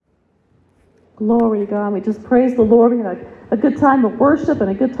Glory to God. We just praise the Lord. We had a good time of worship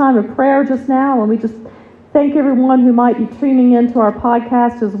and a good time of prayer just now. And we just thank everyone who might be tuning into our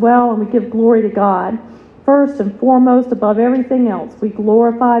podcast as well. And we give glory to God. First and foremost, above everything else, we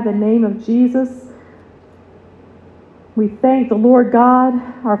glorify the name of Jesus. We thank the Lord God,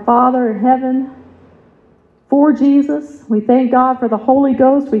 our Father in heaven, for Jesus. We thank God for the Holy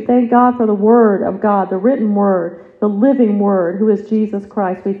Ghost. We thank God for the Word of God, the written Word, the living Word, who is Jesus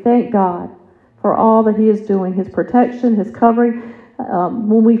Christ. We thank God for all that He is doing, His protection, His covering.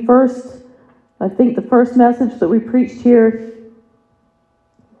 When we first, I think the first message that we preached here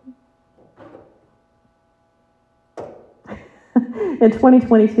in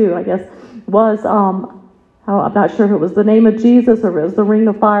 2022, I guess, was, I'm not sure if it was the name of Jesus or if it was the ring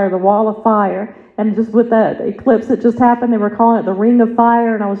of fire, the wall of fire. And just with that eclipse that just happened, they were calling it the ring of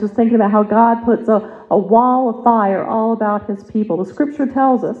fire. And I was just thinking about how God puts a wall of fire all about His people. The scripture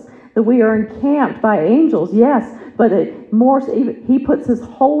tells us that we are encamped by angels, yes, but He puts His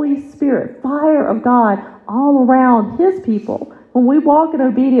Holy Spirit, fire of God, all around His people. When we walk in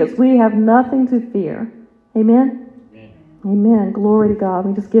obedience, we have nothing to fear. Amen? Amen. Amen. Glory to God.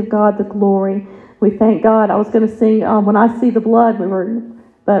 We just give God the glory. We thank God. I was going to sing, When I See the Blood,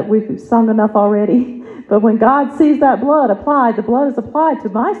 but we've sung enough already. But when God sees that blood applied, the blood is applied to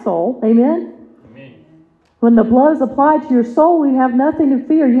my soul. Amen? When the blood is applied to your soul, you have nothing to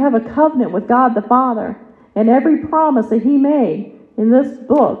fear. You have a covenant with God the Father. And every promise that He made in this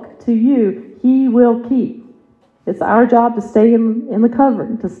book to you, He will keep. It's our job to stay in the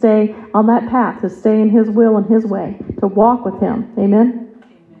covering, to stay on that path, to stay in His will and His way, to walk with Him. Amen?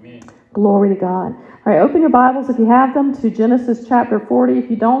 Amen. Glory to God. All right, open your Bibles, if you have them, to Genesis chapter 40. If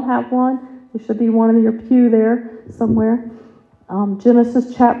you don't have one, there should be one in your pew there somewhere.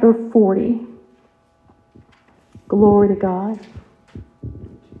 Genesis chapter 40. Glory to God.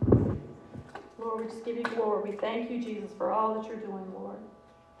 Lord, we just give you glory. We thank you, Jesus, for all that you're doing, Lord.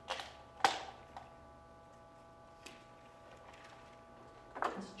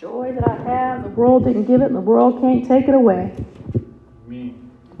 This joy that I have, the world didn't give it, and the world can't take it away. Amen.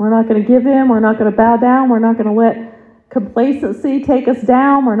 We're not going to give in. We're not going to bow down. We're not going to let complacency take us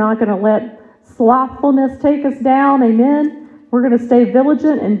down. We're not going to let slothfulness take us down. Amen. We're going to stay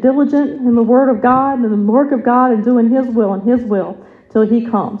vigilant and diligent in the Word of God and the work of God and doing His will till He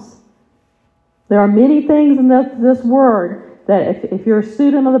comes. There are many things in this Word that if you're a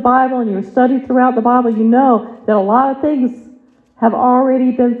student of the Bible and you've studied throughout the Bible, you know that a lot of things have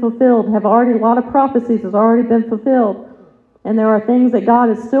already been fulfilled, a lot of prophecies has already been fulfilled. And there are things that God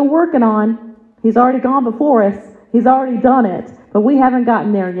is still working on. He's already gone before us. He's already done it. But we haven't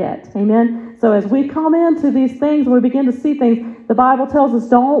gotten there yet. Amen? So as we come into these things, we begin to see things, the Bible tells us,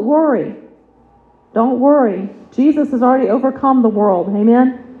 don't worry. Don't worry. Jesus has already overcome the world.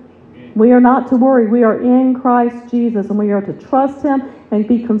 Amen? We are not to worry. We are in Christ Jesus, and we are to trust Him and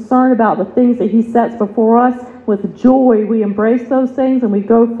be concerned about the things that He sets before us. With joy, we embrace those things, and we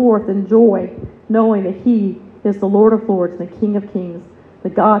go forth in joy, knowing that He is the Lord of Lords and the King of Kings, the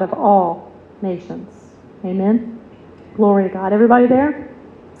God of all nations. Amen? Glory to God. Everybody there?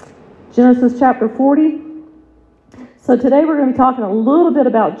 Genesis chapter 40. So today we're going to be talking a little bit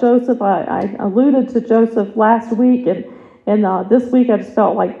about Joseph. I alluded to Joseph last week, and this week I just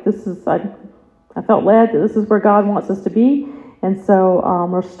felt like I felt led that this is where God wants us to be. And so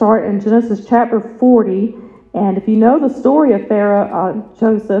we'll start in Genesis chapter 40. And if you know the story of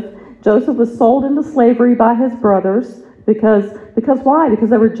Joseph was sold into slavery by his brothers. Because why? Because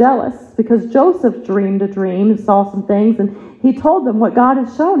they were jealous. Because Joseph dreamed a dream and saw some things, and he told them what God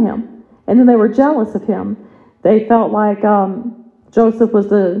had shown him. And then they were jealous of him. They felt like Joseph was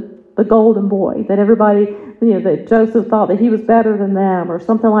the golden boy, that everybody, that Joseph thought that he was better than them or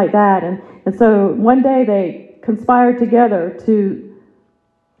something like that. And so one day they conspired together to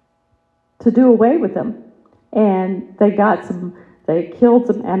do away with him. And they killed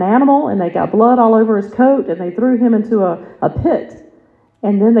an animal, and they got blood all over his coat, and they threw him into a pit.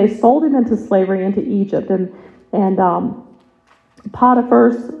 And then they sold him into slavery into Egypt. And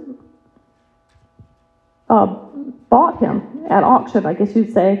Potiphar's bought him at auction, I guess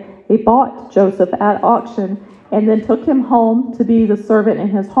you'd say. He bought Joseph at auction and then took him home to be the servant in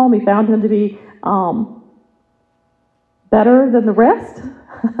his home. He found him to be better than the rest.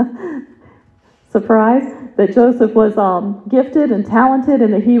 Surprise that Joseph was gifted and talented,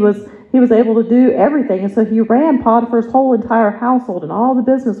 and that he was able to do everything. And so he ran Potiphar's whole entire household, and all the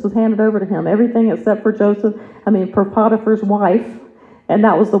business was handed over to him, everything except for for Potiphar's wife. And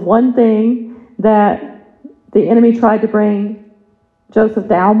that was the one thing that the enemy tried to bring Joseph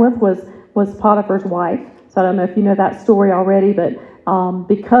down with was Potiphar's wife. So I don't know if you know that story already, but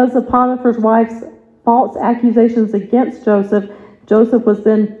because of Potiphar's wife's false accusations against Joseph, Joseph was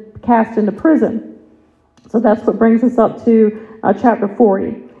then cast into prison. So that's what brings us up to chapter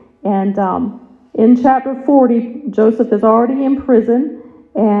 40. And in chapter 40, Joseph is already in prison.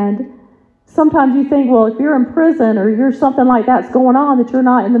 And sometimes you think, well, if you're in prison or you're something like that's going on, that you're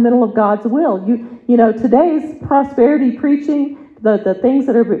not in the middle of God's will. You know, today's prosperity preaching, the things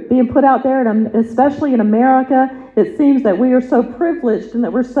that are being put out there, and especially in America, it seems that we are so privileged and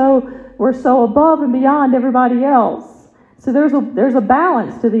that we're so above and beyond everybody else. So there's a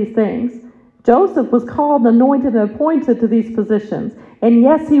balance to these things. Joseph was called, anointed, and appointed to these positions. And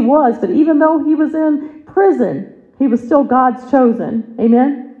yes, he was, but even though he was in prison, he was still God's chosen.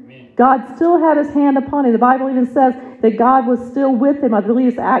 Amen? Amen. God still had his hand upon him. The Bible even says that God was still with him. I believe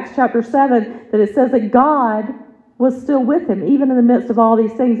it's Acts chapter 7, that it says that God was still with him, even in the midst of all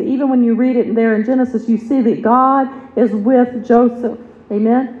these things. Even when you read it there in Genesis, you see that God is with Joseph.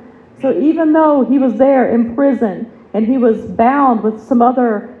 Amen? So even though he was there in prison, and he was bound with some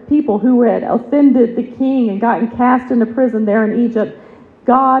other people who had offended the king and gotten cast into prison there in Egypt,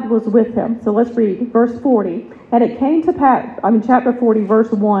 God was with him. So let's read verse 40. And it came to pass, chapter 40,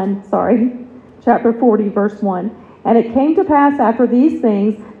 verse 1, chapter 40, verse 1. And it came to pass after these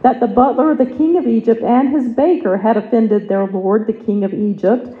things that the butler of the king of Egypt and his baker had offended their lord, the king of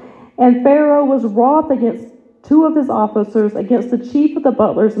Egypt. And Pharaoh was wroth against two of his officers, against the chief of the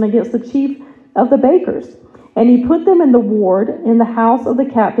butlers and against the chief of the bakers. And he put them in the ward in the house of the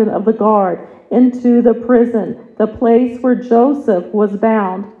captain of the guard, into the prison, the place where Joseph was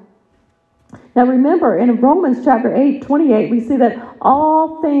bound. Now remember, in Romans chapter 8:28, we see that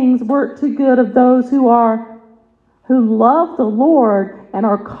all things work to good of those who love the Lord and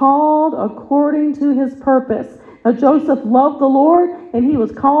are called according to his purpose. Now Joseph loved the Lord, and he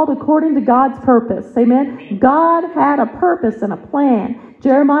was called according to God's purpose. Amen? God had a purpose and a plan.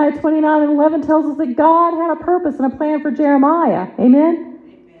 Jeremiah 29:11 tells us that God had a purpose and a plan for Jeremiah. Amen?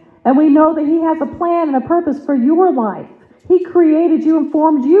 And we know that he has a plan and a purpose for your life. He created you and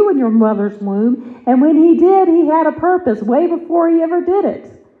formed you in your mother's womb. And when he did, he had a purpose way before he ever did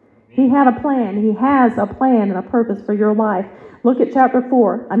it. He had a plan. He has a plan and a purpose for your life. Look at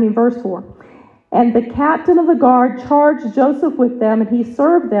verse 4. And the captain of the guard charged Joseph with them, and he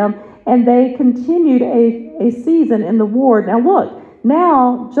served them, and they continued a season in the ward. Now look,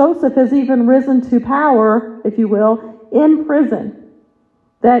 now Joseph has even risen to power, if you will, in prison.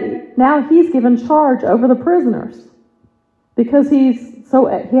 That now he's given charge over the prisoners, because he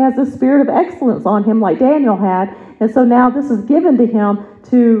has the spirit of excellence on him like Daniel had. And so now this is given to him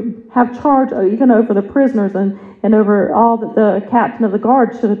to have charge even over the prisoners and over all that the captain of the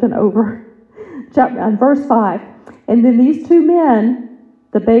guard should have been over. Verse 5. And then these two men,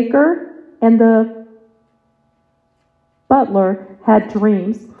 the baker and the butler, had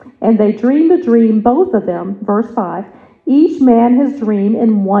dreams. And they dreamed a dream, both of them, verse 5. Each man his dream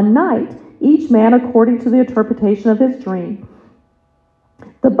in one night, each man according to the interpretation of his dream.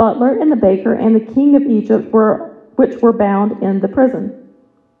 The butler and the baker and the king of Egypt which were bound in the prison.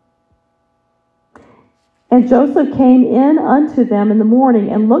 And Joseph came in unto them in the morning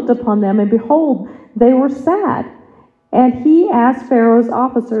and looked upon them, and behold, they were sad. And he asked Pharaoh's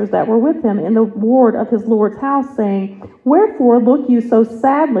officers that were with him in the ward of his Lord's house, saying, Wherefore look you so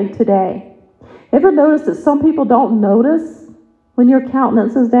sadly today? Ever notice that some people don't notice when your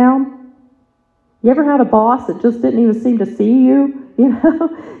countenance is down? You ever had a boss that just didn't even seem to see you?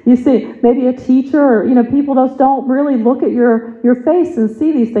 You see, maybe a teacher or, people just don't really look at your face and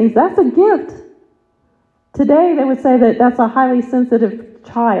see these things. That's a gift. Today, they would say that that's a highly sensitive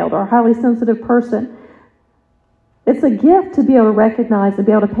child or a highly sensitive person. It's a gift to be able to recognize and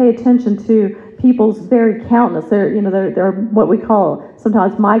be able to pay attention to people's very countenance. They're what we call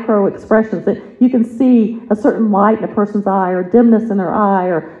sometimes micro expressions, that you can see a certain light in a person's eye or dimness in their eye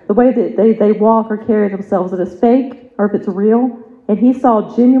or the way that they walk or carry themselves, that it's fake or if it's real. And he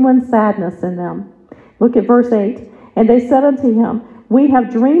saw genuine sadness in them. Look at verse 8. And they said unto him, We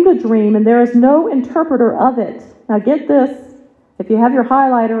have dreamed a dream, and there is no interpreter of it. Now get this. If you have your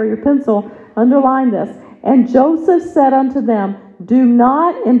highlighter or your pencil, underline this. And Joseph said unto them, Do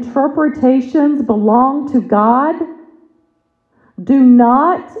not interpretations belong to God? Do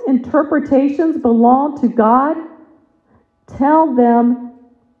not interpretations belong to God? Tell them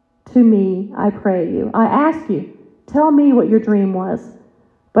to me, I pray you. I ask you, tell me what your dream was.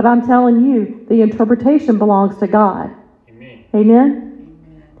 But I'm telling you, the interpretation belongs to God. Amen.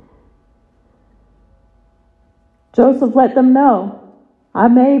 Amen? Joseph let them know,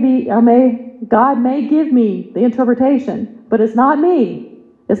 God may give me the interpretation, but it's not me.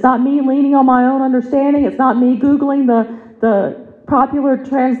 It's not me leaning on my own understanding. It's not me Googling the popular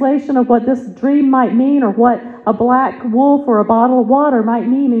translation of what this dream might mean, or what a black wolf or a bottle of water might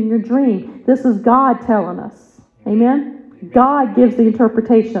mean in your dream. This is God telling us. Amen? God gives the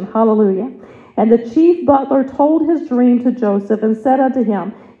interpretation. Hallelujah. And the chief butler told his dream to Joseph and said unto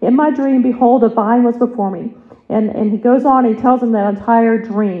him, in my dream, behold, a vine was before me. And he goes on, he tells him that entire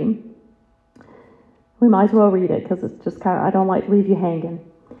dream. We might as well read it, because it's just kind of, I don't like to leave you hanging.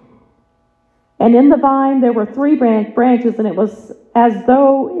 And in the vine there were 3 branches, and it was as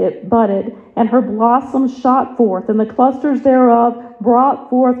though it budded, and her blossoms shot forth, and the clusters thereof brought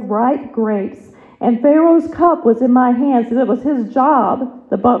forth ripe grapes. And Pharaoh's cup was in my hands. So it was his job,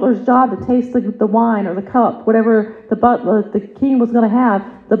 the butler's job, to taste the wine or the cup, whatever the king was going to have.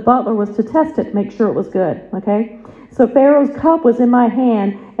 The butler was to test it, make sure it was good. Okay? So Pharaoh's cup was in my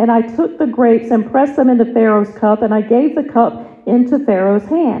hand, and I took the grapes and pressed them into Pharaoh's cup, and I gave the cup into Pharaoh's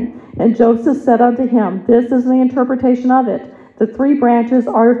hand. And Joseph said unto him, this is the interpretation of it. The 3 branches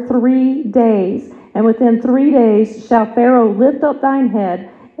are 3 days, and within 3 days shall Pharaoh lift up thine head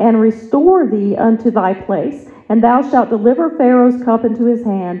and restore thee unto thy place, and thou shalt deliver Pharaoh's cup into his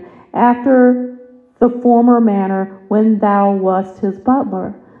hand after the former manner when thou wast his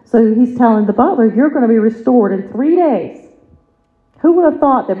butler. So he's telling the butler, you're going to be restored in 3 days. Who would have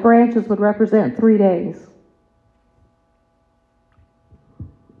thought that branches would represent 3 days?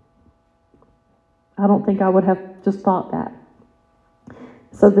 I don't think I would have just thought that.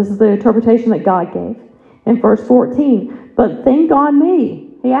 So this is the interpretation that God gave. In verse 14, but think on me.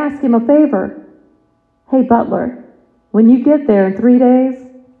 He asked him a favor. Hey, butler, when you get there in 3 days,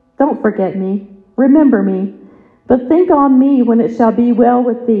 don't forget me. Remember me. But think on me when it shall be well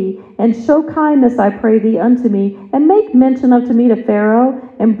with thee, and show kindness, I pray thee, unto me, and make mention unto me to Pharaoh,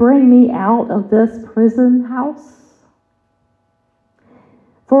 and bring me out of this prison house.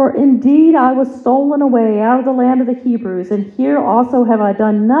 For indeed I was stolen away out of the land of the Hebrews, and here also have I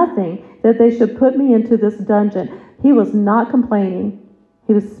done nothing that they should put me into this dungeon. He was not complaining.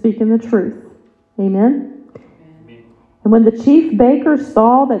 He was speaking the truth. Amen? Amen. And when the chief baker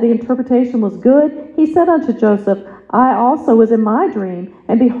saw that the interpretation was good, he said unto Joseph, I also was in my dream,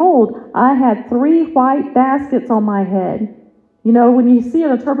 and behold, I had 3 white baskets on my head. You know, when you see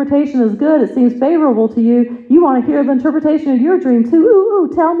an interpretation is good, it seems favorable to you, you want to hear the interpretation of your dream too.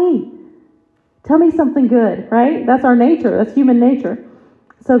 Ooh, tell me. Tell me something good, right? That's our nature. That's human nature.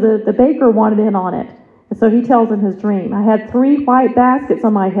 So the baker wanted in on it. And so he tells in his dream, I had 3 white baskets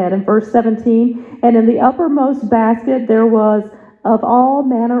on my head in verse 17, and in the uppermost basket there was of all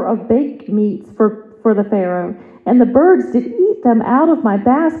manner of baked meats for the Pharaoh. And the birds did eat them out of my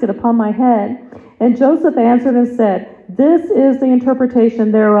basket upon my head. And Joseph answered and said, this is the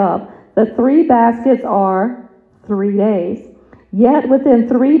interpretation thereof. The 3 baskets are 3 days. Yet within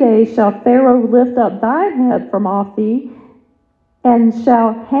 3 days shall Pharaoh lift up thine head from off thee, and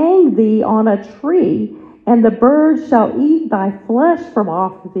shall hang thee on a tree, and the birds shall eat thy flesh from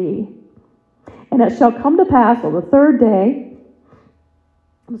off thee. And it shall come to pass on the 3rd day,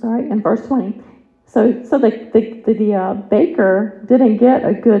 in verse 20. So the baker didn't get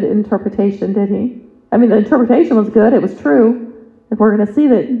a good interpretation, did he? I mean, the interpretation was good. It was true. If we're going to see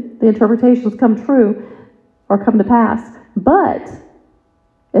that the interpretations come true or come to pass. But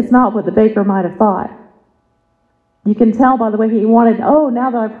it's not what the baker might have thought. You can tell by the way he wanted, now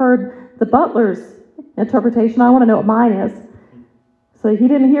that I've heard the butler's interpretation, I want to know what mine is. So he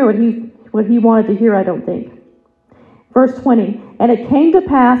didn't hear what he wanted to hear, I don't think. Verse 20, and it came to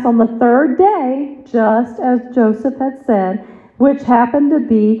pass on the 3rd day, just as Joseph had said, which happened to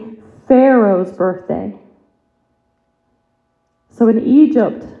be Pharaoh's birthday. So in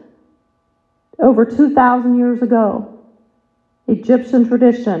Egypt, over 2,000 years ago, Egyptian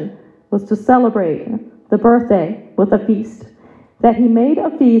tradition was to celebrate the birthday with a feast. That he made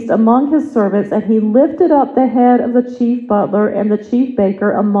a feast among his servants, and he lifted up the head of the chief butler and the chief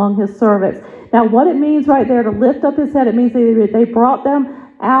baker among his servants. Now, what it means right there to lift up his head, it means they brought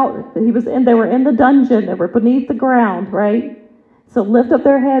them out. They were in the dungeon. They were beneath the ground, right? So lift up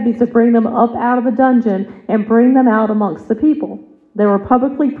their head means to bring them up out of the dungeon and bring them out amongst the people. They were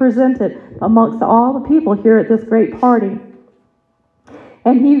publicly presented amongst all the people here at this great party.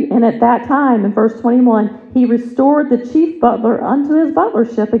 And at that time, in verse 21, he restored the chief butler unto his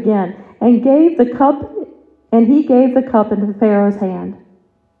butlership again, and he gave the cup into Pharaoh's hand.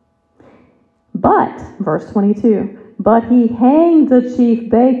 But, verse 22, but he hanged the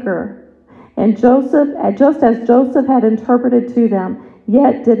chief baker, and Joseph, just as Joseph had interpreted to them,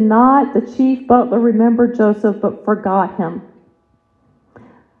 yet did not the chief butler remember Joseph, but forgot him.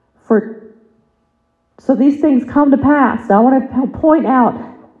 So these things come to pass. Now, I want to point out,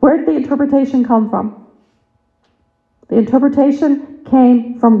 where did the interpretation come from? The interpretation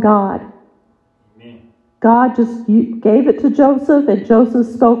came from God. God just gave it to Joseph, and Joseph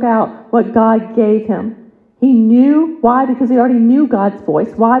spoke out what God gave him. He knew. Why? Because he already knew God's voice.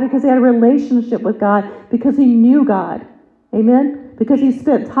 Why? Because he had a relationship with God. Because he knew God. Amen? Because he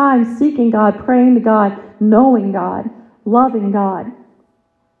spent time seeking God, praying to God, knowing God, loving God.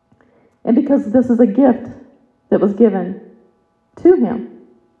 And because this is a gift that was given to him.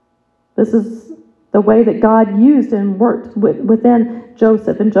 This is the way that God used and worked within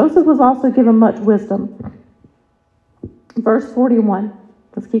Joseph. And Joseph was also given much wisdom. Verse 41.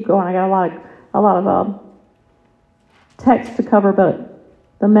 Let's keep going. I got a lot of text to cover, but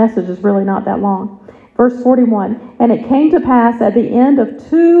the message is really not that long. Verse 41. And it came to pass at the end of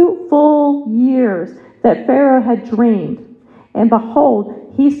 2 full years that Pharaoh had dreamed. And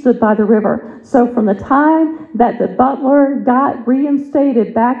behold, he stood by the river. So from the time that the butler got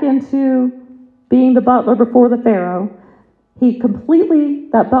reinstated back into being the butler before the Pharaoh,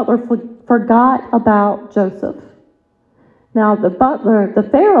 that butler forgot about Joseph. Now the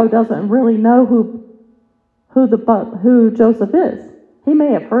Pharaoh doesn't really know who Joseph is. He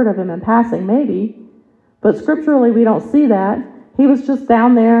may have heard of him in passing, maybe, but scripturally we don't see that. He was just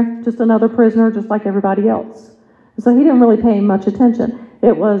down there, just another prisoner, just like everybody else. So he didn't really pay much attention.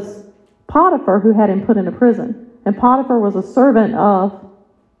 It was Potiphar who had him put into prison, and Potiphar was a servant of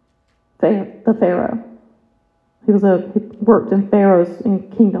the Pharaoh. He worked in Pharaoh's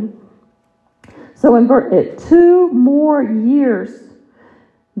kingdom. So in 2 more years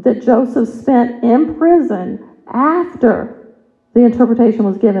that Joseph spent in prison after the interpretation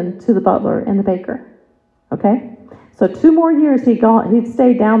was given to the butler and the baker. Okay? So 2 more years he'd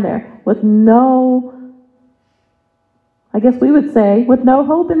stayed down there with no, I guess we would say, with no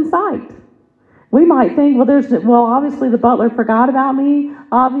hope in sight. We might think, well, obviously the butler forgot about me.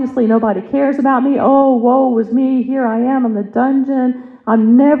 Obviously nobody cares about me. Oh, woe was me. Here I am in the dungeon.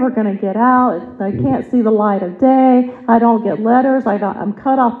 I'm never going to get out. I can't see the light of day. I don't get letters. I'm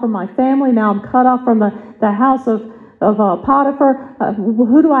cut off from my family. Now I'm cut off from the house of Potiphar.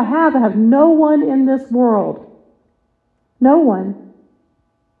 Who do I have? I have no one in this world. No one.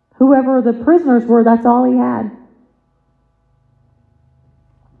 Whoever the prisoners were, that's all he had.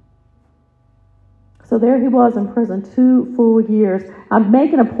 So there he was in prison 2 full years. I'm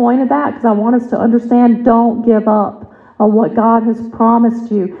making a point of that because I want us to understand, don't give up on what God has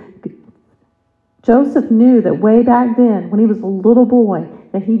promised you. Joseph knew that way back then, when he was a little boy,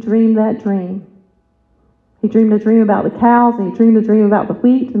 that he dreamed that dream. He dreamed a dream about the cows, and he dreamed a dream about the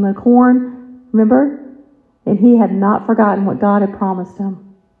wheat and the corn. Remember? And he had not forgotten what God had promised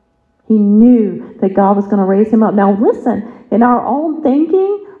him. He knew that God was going to raise him up. Now listen, in our own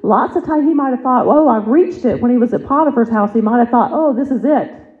thinking, lots of times he might have thought, oh, I've reached it. When he was at Potiphar's house, he might have thought, oh, this is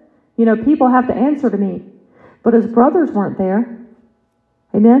it. People have to answer to me. But his brothers weren't there.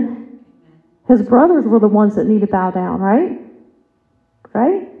 Amen? His brothers were the ones that need to bow down, right?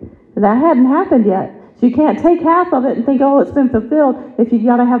 Right? That hadn't happened yet. So you can't take half of it and think, oh, it's been fulfilled, if you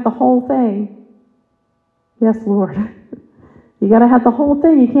got to have the whole thing. Yes, Lord. You got to have the whole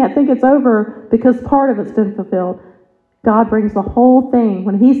thing. You can't think it's over because part of it's been fulfilled. God brings the whole thing.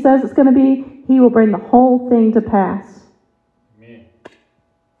 When he says it's going to be, he will bring the whole thing to pass. Amen.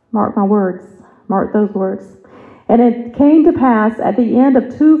 Mark my words. Mark those words. And it came to pass at the end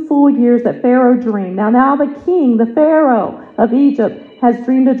of 2 full years that Pharaoh dreamed. Now the king, the Pharaoh of Egypt, has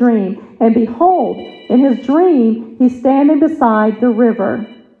dreamed a dream. And behold, in his dream, he's standing beside the river.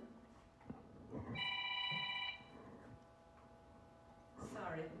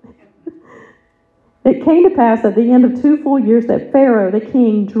 It came to pass at the end of 2 full years that Pharaoh, the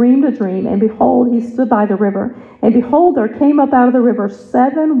king, dreamed a dream, and behold, he stood by the river. And behold, there came up out of the river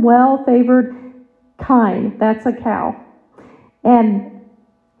 7 well-favored kine, that's a cow. And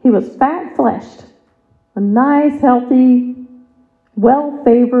he was fat-fleshed, a nice, healthy,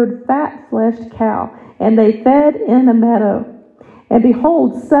 well-favored, fat-fleshed cow. And they fed in a meadow. And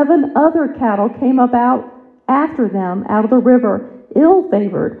behold, 7 other cattle came up out after them out of the river,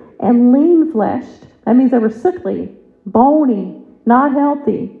 ill-favored and lean-fleshed. That means they were sickly, bony, not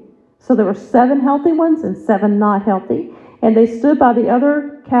healthy. So there were 7 healthy ones and 7 not healthy. And they stood by the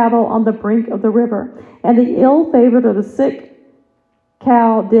other cattle on the brink of the river. And the ill-favored or the sick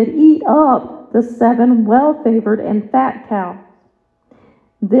cow did eat up the 7 well-favored and fat cows.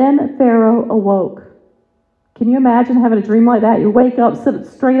 Then Pharaoh awoke. Can you imagine having a dream like that? You wake up, sit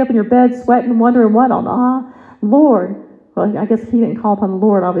straight up in your bed, sweating, wondering what on Lord. Well, I guess he didn't call upon the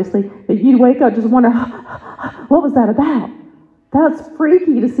Lord, obviously. But you wake up just wondering, what was that about? That's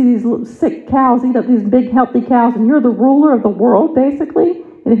freaky to see these little sick cows eat up these big healthy cows, and you're the ruler of the world, basically.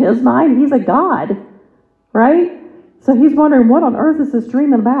 In his mind, he's a god, right? So he's wondering, what on earth is this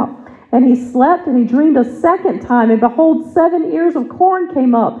dreaming about? And he slept, and he dreamed a second time, and behold, 7 ears of corn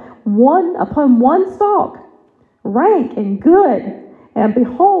came up, one upon one stalk, rank and good. And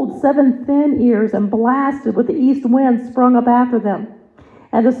behold, 7 thin ears, and blasted with the east wind, sprung up after them.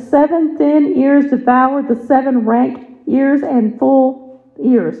 And the 7 thin ears devoured the 7 rank ears and full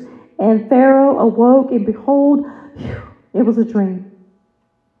ears. And Pharaoh awoke, and behold, it was a dream.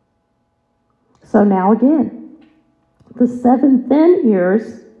 So now again, the 7 thin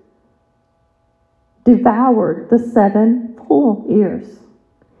ears devoured the 7 full ears.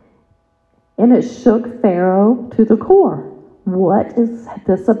 And it shook Pharaoh to the core. What is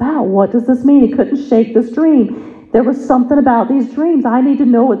this about? What does this mean? He couldn't shake this dream. There was something about these dreams. I need to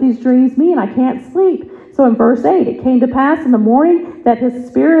know what these dreams mean. I can't sleep. So in verse 8, it came to pass in the morning that his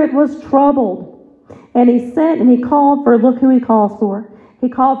spirit was troubled. And he sent and he called for, look who he calls for. He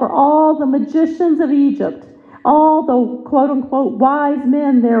called for all the magicians of Egypt, all the quote-unquote wise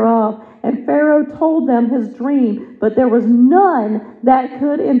men thereof. And Pharaoh told them his dream, but there was none that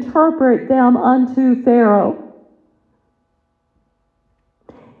could interpret them unto Pharaoh.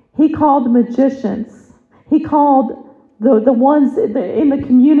 He called the magicians. He called the ones in the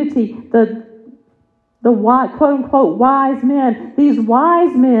community, the quote-unquote wise men. These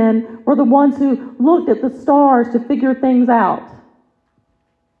wise men were the ones who looked at the stars to figure things out.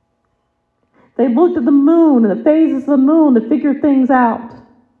 They looked at the moon and the phases of the moon to figure things out.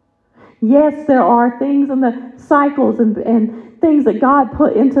 Yes, there are things in the cycles and things that God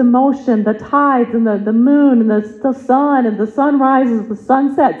put into motion, the tides and the moon and the sun, and the sun rises, the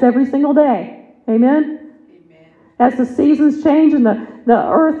sun sets every single day. Amen? Amen. As the seasons change and the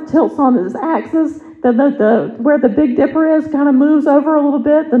earth tilts on its axis, where the Big Dipper is kind of moves over a little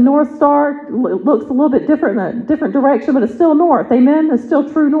bit. The North Star looks a little bit different in a different direction, but it's still north. Amen? It's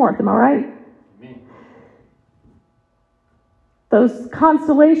still true north. Am I right? Those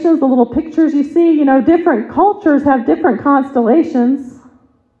constellations, the little pictures you see, different cultures have different constellations.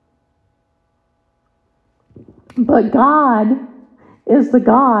 But God is the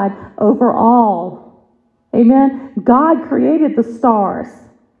God over all. Amen? God created the stars.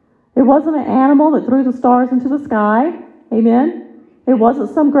 It wasn't an animal that threw the stars into the sky. Amen? It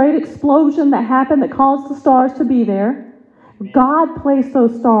wasn't some great explosion that happened that caused the stars to be there. God placed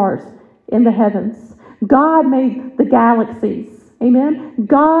those stars in the heavens. God made the galaxies. Amen.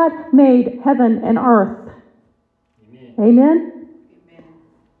 God made heaven and earth. Amen. Amen.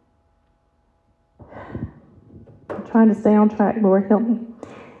 I'm trying to stay on track. Lord, help me.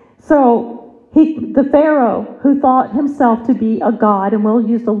 So the Pharaoh, who thought himself to be a god, and we'll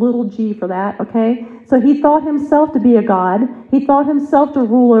use the little g for that, okay? So he thought himself to be a god. He thought himself to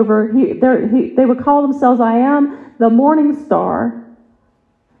rule over. They would call themselves, I am the morning star,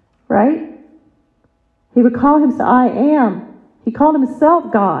 right? He would call himself, I am. He called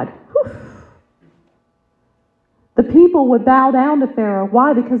himself God. Whew. The people would bow down to Pharaoh.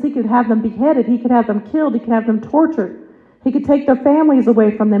 Why? Because he could have them beheaded. He could have them killed. He could have them tortured. He could take their families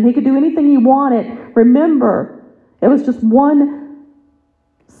away from them. He could do anything he wanted. Remember, it was just one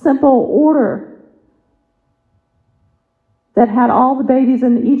simple order that had all the babies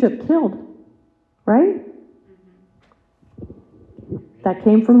in Egypt killed. Right? That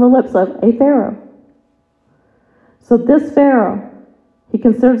came from the lips of a Pharaoh. So this Pharaoh, he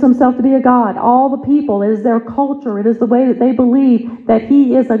considers himself to be a god. All the people, it is their culture. It is the way that they believe that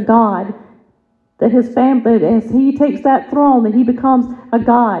he is a god. That his family, as he takes that throne, that he becomes a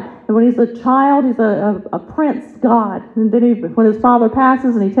god. And when he's a child, he's a prince god. And then when his father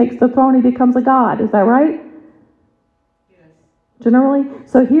passes and he takes the throne, he becomes a god. Is that right? Yes. Generally?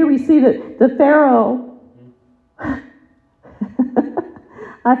 So here we see that the Pharaoh...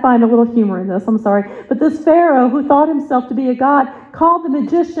 I find a little humor in this, I'm sorry. But this Pharaoh, who thought himself to be a god, called the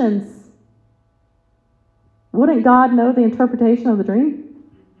magicians. Wouldn't God know the interpretation of the dream?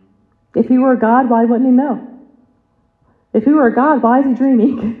 If he were a god, why wouldn't he know? If he were a god, why is he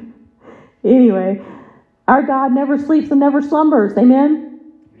dreaming? Anyway, our God never sleeps and never slumbers. Amen?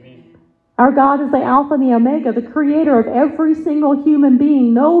 Amen? Our God is the Alpha and the Omega, the creator of every single human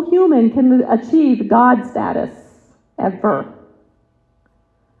being. No human can achieve God status, ever.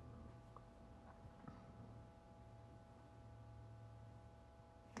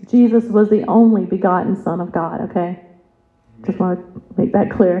 Jesus was the only begotten Son of God, okay? Just want to make that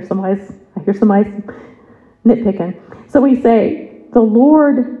clear. I hear somebody nitpicking. So we say, the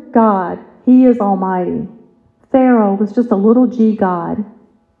Lord God, he is almighty. Pharaoh was just a little g god.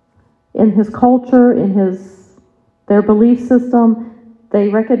 In his culture, in their belief system, they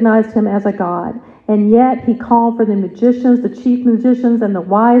recognized him as a god. And yet he called for the magicians, the chief magicians and the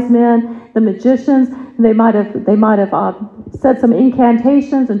wise men, the magicians. They might have said some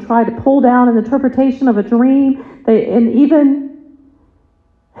incantations and tried to pull down an interpretation of a dream. The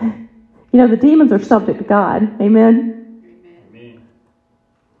demons are subject to God. Amen? Amen.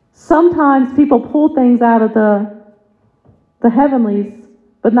 Sometimes people pull things out of the heavenlies,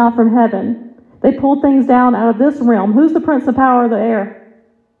 but not from heaven. They pull things down out of this realm. Who's the prince of power of the air?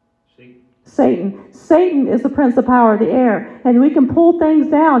 Satan. Satan is the prince of power of the air. And we can pull things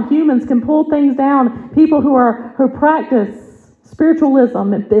down. Humans can pull things down. People who practice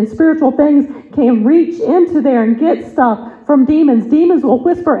spiritualism and spiritual things can reach into there and get stuff from demons. Demons will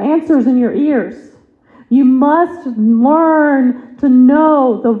whisper answers in your ears. You must learn to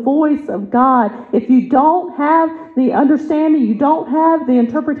know the voice of God. If you don't have the understanding, you don't have the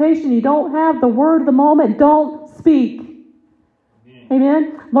interpretation, you don't have the word of the moment, don't speak.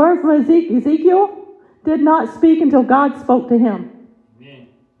 Amen. Learn from Ezekiel. Ezekiel did not speak until God spoke to him. Amen.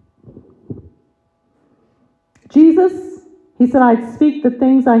 Jesus, he said, I speak the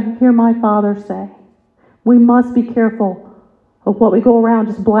things I hear my Father say. We must be careful of what we go around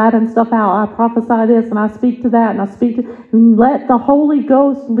just blabbing stuff out. I prophesy this and I speak to that and I speak to... Let the Holy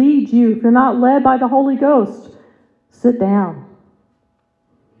Ghost lead you. If you're not led by the Holy Ghost, sit down.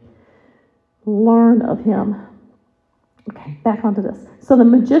 Learn of him. Okay, back onto this. So the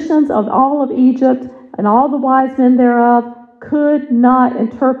magicians of all of Egypt and all the wise men thereof could not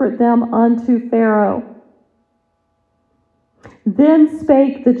interpret them unto Pharaoh. Then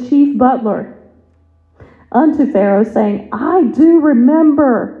spake the chief butler unto Pharaoh, saying, I do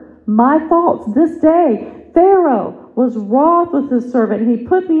remember my faults this day. Pharaoh was wroth with his servant, and he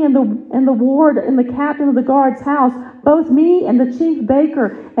put me in the ward in the captain of the guard's house, both me and the chief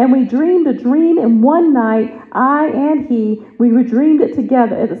baker, and we dreamed a dream in one night, I and he. We dreamed it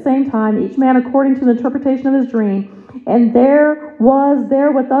together at the same time, each man according to the interpretation of his dream. And there was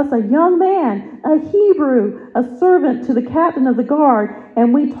there with us a young man, a Hebrew, a servant to the captain of the guard,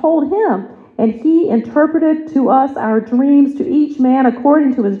 and we told him, and he interpreted to us our dreams. To each man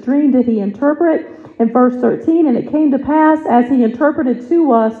according to his dream did he interpret. In verse 13, and it came to pass, as he interpreted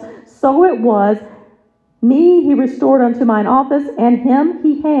to us, so it was. Me he restored unto mine office, and him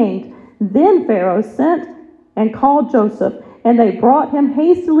he hanged. Then Pharaoh sent and called Joseph, and they brought him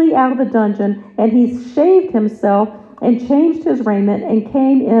hastily out of the dungeon, and he shaved himself, and changed his raiment, and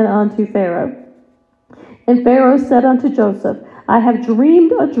came in unto Pharaoh. And Pharaoh said unto Joseph, I have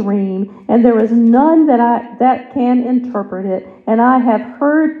dreamed a dream, and there is none that can interpret it. And I have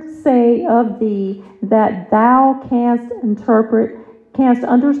heard say of thee that thou canst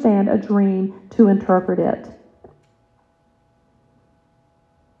understand a dream to interpret it.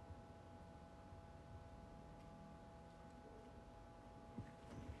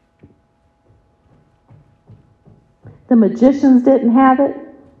 The magicians didn't have it.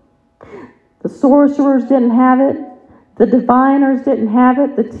 The sorcerers didn't have it. The diviners didn't have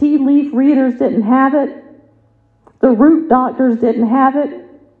it. The tea leaf readers didn't have it. The root doctors didn't have it.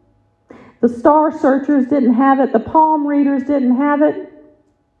 The star searchers didn't have it. The palm readers didn't have it.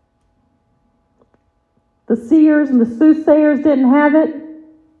 The seers and the soothsayers didn't have it.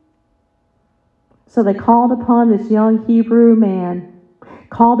 So they called upon this young Hebrew man,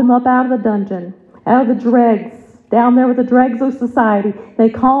 called him up out of the dungeon, out of the dregs, down there with the dregs of society. They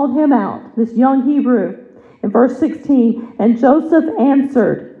called him out, this young Hebrew. In verse 16, and Joseph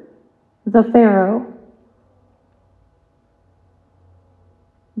answered the Pharaoh,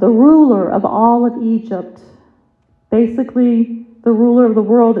 the ruler of all of Egypt, basically the ruler of the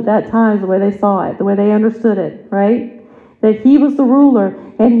world at that time is the way they saw it, the way they understood it, right? That he was the ruler,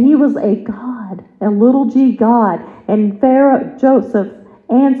 and he was a god, a little g god. And Pharaoh, Joseph,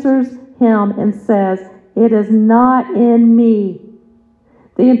 answers him and says, it is not in me.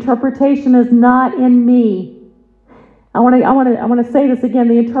 The interpretation is not in me. I want to say this again.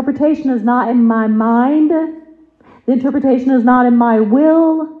 The interpretation is not in my mind. The interpretation is not in my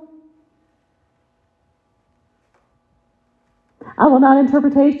will. I will not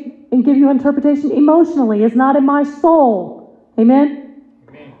interpretation and give you interpretation emotionally. It's not in my soul. Amen?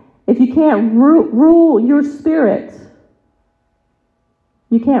 Amen. If you can't rule your spirit,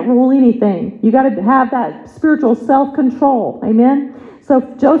 you can't rule anything. You got to have that spiritual self-control. Amen? So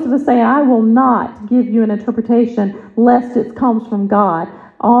Joseph is saying, I will not give you an interpretation lest it comes from God.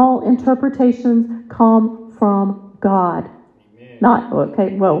 All interpretations come from God.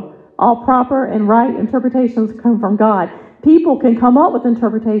 Amen. All proper and right interpretations come from God. People can come up with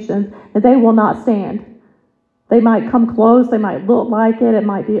interpretations and they will not stand. They might come close, they might look like it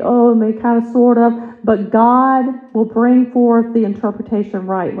might be, maybe kind of, sort of, but God will bring forth the interpretation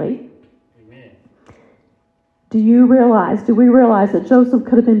rightly. Amen. do we realize that Joseph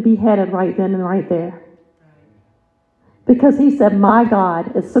could have been beheaded right then and right there? Because he said, my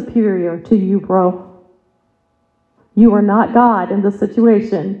God is superior to you, bro. You are not God in this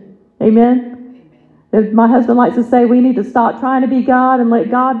situation. Amen? If my husband likes to say we need to stop trying to be God and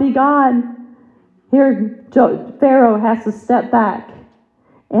let God be God. Here, Pharaoh has to step back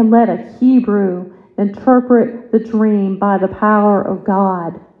and let a Hebrew interpret the dream by the power of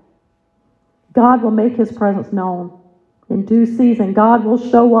God. God will make his presence known. In due season, God will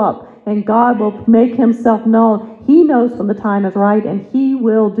show up and God will make himself known. He knows when the time is right and he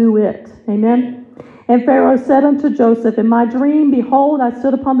will do it. Amen? And Pharaoh said unto Joseph, in my dream, behold, I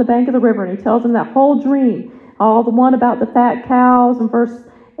stood upon the bank of the river. And he tells him that whole dream, all the one about the fat cows in verse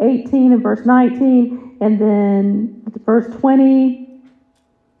 18 and verse 19, and then verse 20,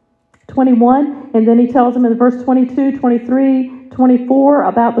 21, and then he tells him in verse 22, 23, 24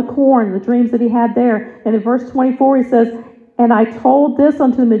 about the corn, the dreams that he had there. And in verse 24 he says, and I told this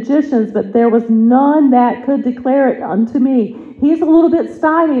unto the magicians, but there was none that could declare it unto me. He's a little bit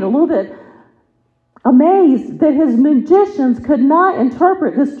stymied, a little bit amazed that his magicians could not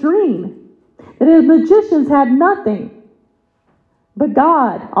interpret this dream. That his magicians had nothing. But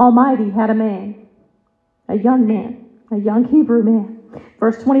God Almighty had a man, a young Hebrew man.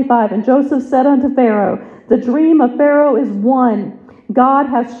 Verse 25, and Joseph said unto Pharaoh, the dream of Pharaoh is one. God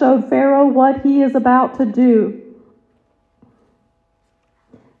hath showed Pharaoh what he is about to do.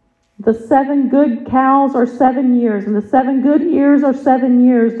 The 7 good cows are 7 years, and the 7 good ears are 7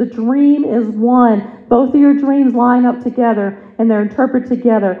 years. The dream is one. Both of your dreams line up together, and they're interpreted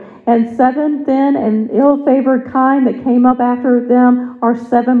together. And 7 thin and ill-favored kine that came up after them are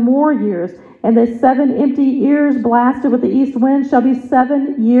 7 more years. And the 7 empty ears blasted with the east wind shall be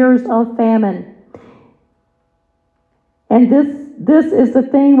 7 years of famine. And this is the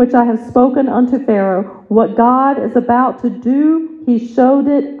thing which I have spoken unto Pharaoh. What God is about to do, he showed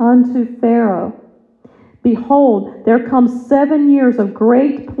it unto Pharaoh. Behold, there come 7 years of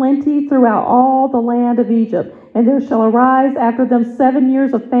great plenty throughout all the land of Egypt. And there shall arise after them 7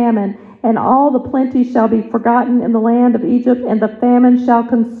 years of famine, and all the plenty shall be forgotten in the land of Egypt, and the famine shall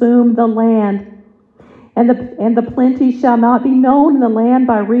consume the land. And the plenty shall not be known in the land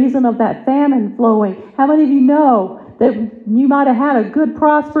by reason of that famine flowing. How many of you know that you might have had a good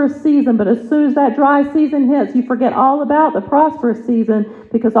prosperous season, but as soon as that dry season hits, you forget all about the prosperous season,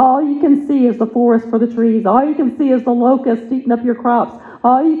 because all you can see is the forest for the trees. All you can see is the locusts eating up your crops.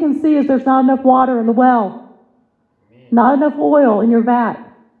 All you can see is there's not enough water in the well. Amen. Not enough oil in your vat.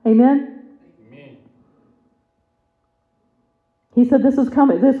 Amen? Amen. He said this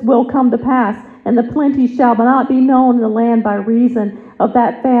will come to pass, and the plenty shall not be known in the land by reason of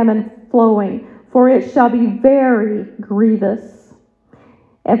that famine flowing. For it shall be very grievous.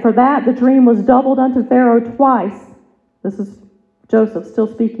 And for that the dream was doubled unto Pharaoh twice. This is Joseph still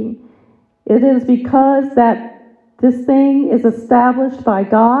speaking. It is because that this thing is established by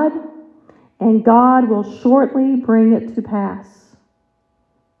God, and God will shortly bring it to pass.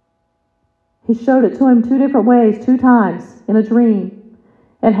 He showed it to him 2 different ways, 2 times in a dream,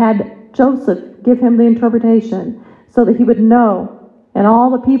 and had Joseph give him the interpretation so that he would know, and all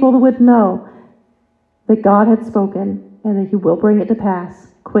the people would know, that God had spoken and that he will bring it to pass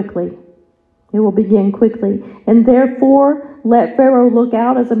quickly. It will begin quickly. And therefore, let Pharaoh look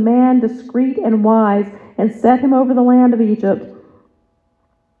out as a man discreet and wise, and set him over the land of Egypt.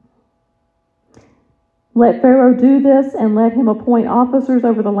 Let Pharaoh do this, and let him appoint officers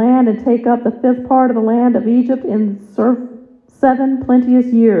over the land, and take up the 5th part of the land of Egypt in 7 plenteous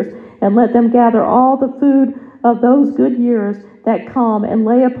years, and let them gather all the food of those good years that come, and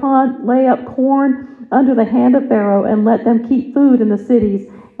lay up corn under the hand of Pharaoh, and let them keep food in the cities.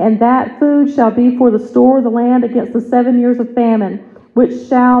 And that food shall be for the store of the land against the 7 years of famine, which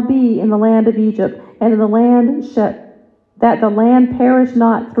shall be in the land of Egypt, and in the land that the land perish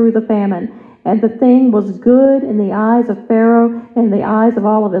not through the famine. And the thing was good in the eyes of Pharaoh, and in the eyes of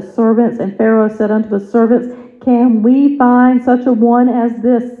all of his servants. And Pharaoh said unto his servants, can we find such a one as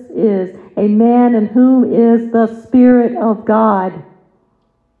this is, a man in whom is the Spirit of God?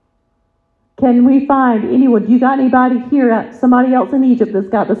 Can we find anyone? You got anybody here, somebody else in Egypt that's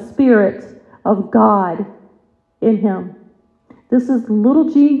got the Spirit of God in him? This is little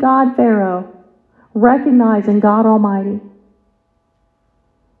g God Pharaoh recognizing God Almighty.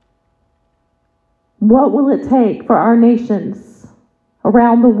 What will it take for our nations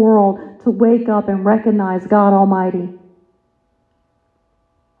around the world to wake up and recognize God Almighty?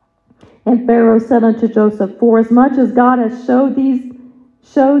 And Pharaoh said unto Joseph, forasmuch as God has showed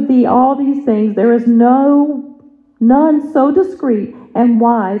thee all these things, there is none so discreet and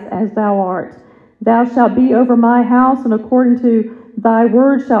wise as thou art. Thou shalt be over my house, and according to thy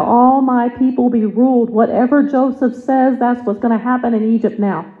word shall all my people be ruled. Whatever Joseph says, that's what's going to happen in Egypt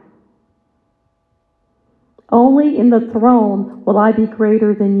now. Only in the throne will I be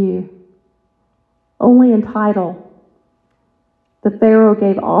greater than you. Only in title. The Pharaoh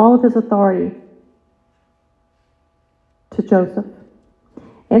gave all of his authority to Joseph.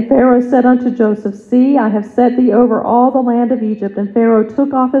 And Pharaoh said unto Joseph, See, I have set thee over all the land of Egypt. And Pharaoh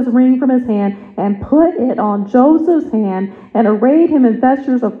took off his ring from his hand and put it on Joseph's hand and arrayed him in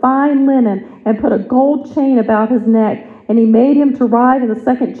vestures of fine linen and put a gold chain about his neck. And he made him to ride in the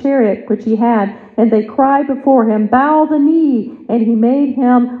second chariot which he had. And they cried before him, Bow the knee. And he made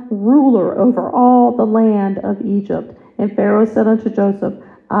him ruler over all the land of Egypt. And Pharaoh said unto Joseph,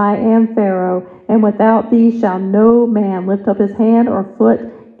 I am Pharaoh, and without thee shall no man lift up his hand or foot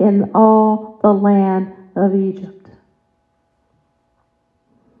in all the land of Egypt.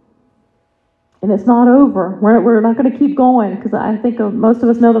 And it's not over. We're not going to keep going, because I think most of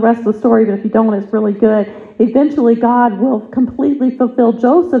us know the rest of the story, but if you don't, it's really good. Eventually, God will completely fulfill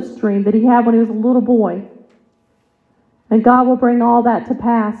Joseph's dream that he had when he was a little boy. And God will bring all that to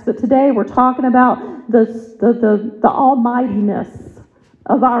pass. But today we're talking about the almightiness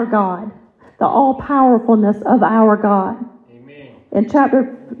of our God, the all-powerfulness of our God. Amen. In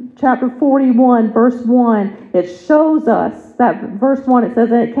chapter 41, verse 1, it shows us that verse 1, it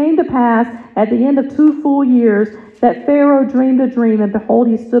says, And it came to pass at the end of 2 full years that Pharaoh dreamed a dream, and behold,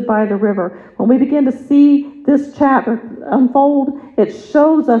 he stood by the river. When we begin to see this chapter unfold, it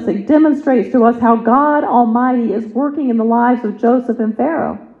shows us, it demonstrates to us how God Almighty is working in the lives of Joseph and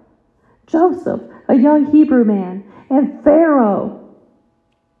Pharaoh. Joseph, a young Hebrew man, and Pharaoh,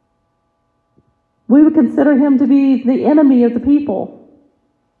 we would consider him to be the enemy of the people,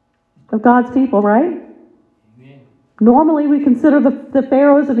 of God's people, right? Amen. Normally we consider the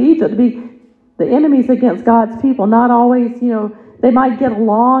pharaohs of Egypt to be the enemies against God's people. Not always, they might get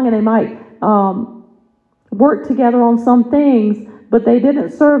along and they might work together on some things, but they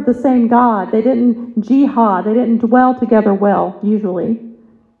didn't serve the same God. They didn't jihad. They didn't dwell together well, usually.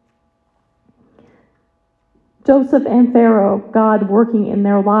 Joseph and Pharaoh, God working in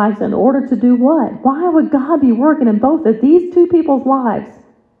their lives in order to do what? Why would God be working in both of these two people's lives?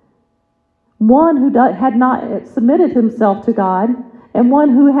 One who had not submitted himself to God, and one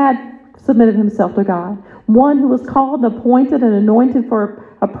who had submitted himself to God. One who was called, appointed, and anointed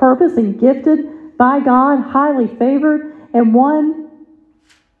for a purpose and gifted by God, highly favored, and one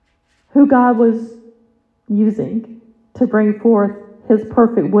who God was using to bring forth his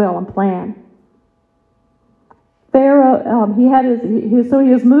perfect will and plan. Pharaoh, he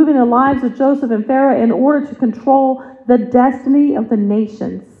was moving the lives of Joseph and Pharaoh in order to control the destiny of the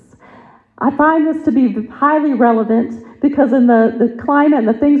nations. I find this to be highly relevant because in the climate and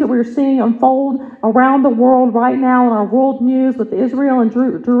the things that we're seeing unfold around the world right now in our world news with Israel and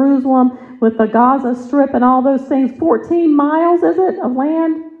Jerusalem, with the Gaza Strip and all those things, 14 miles, is it, of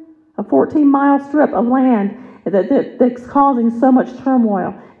land? A 14-mile strip of land that's causing so much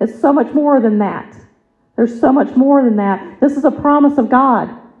turmoil. It's so much more than that. There's so much more than that. This is a promise of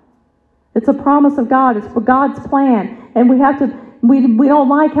God. It's a promise of God. It's for God's plan. And we don't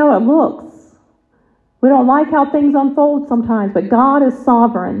like how it looks. We don't like how things unfold sometimes, but God is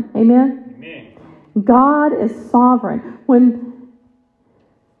sovereign. Amen? Amen. God is sovereign. When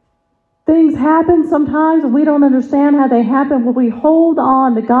things happen sometimes and we don't understand how they happen, well, we hold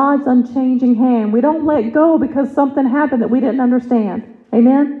on to God's unchanging hand. We don't let go because something happened that we didn't understand.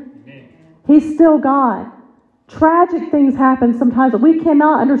 Amen? Amen. He's still God. Tragic things happen sometimes that we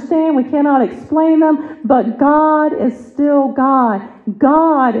cannot understand, we cannot explain them, but God is still God.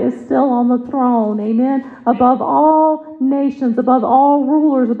 God is still on the throne, amen? Above all nations, above all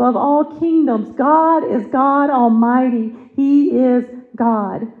rulers, above all kingdoms. God is God Almighty. He is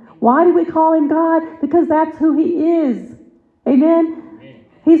God. Why do we call him God? Because that's who he is. Amen?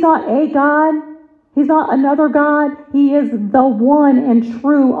 He's not a God. He's not another God. He is the one and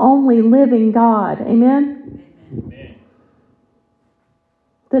true, only living God. Amen? Amen.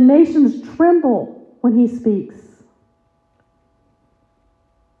 The nations tremble when he speaks.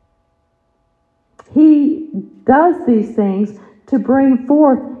 He does these things to bring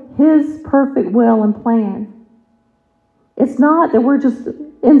forth his perfect will and plan. It's not that we're just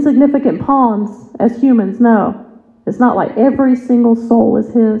insignificant pawns as humans. No. It's not like every single soul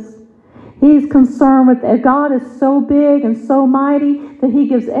is his. He's concerned with, God is so big and so mighty that he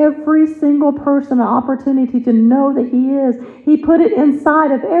gives every single person an opportunity to know that he is. He put it inside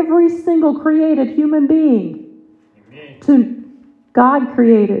of every single created human being. God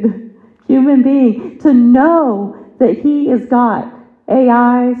created human being to know that he is God.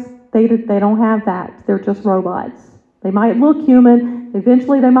 AIs, they don't have that. They're just robots. They might look human.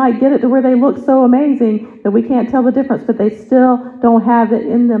 Eventually they might get it to where they look so amazing that we can't tell the difference, but they still don't have it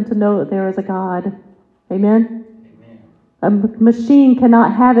in them to know that there is a God. Amen? A machine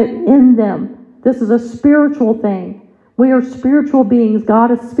cannot have it in them. This is a spiritual thing. We are spiritual beings.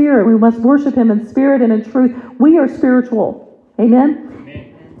 God is spirit. We must worship him in spirit and in truth. We are spiritual. Amen?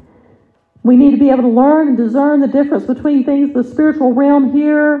 We need to be able to learn and discern the difference between things, the spiritual realm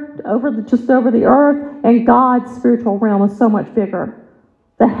here, just over the earth, and God's spiritual realm is so much bigger.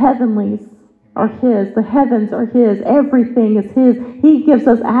 The heavenlies are his. The heavens are his. Everything is his. He gives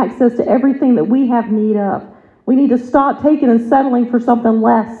us access to everything that we have need of. We need to stop taking and settling for something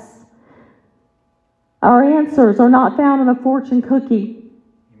less. Our answers are not found in a fortune cookie.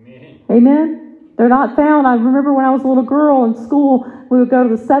 Amen? They're not found. I remember when I was a little girl in school, we would go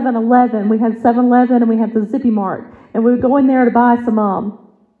to the 7-Eleven. We had 7-Eleven and we had the Zippy Mart. And we would go in there to buy some,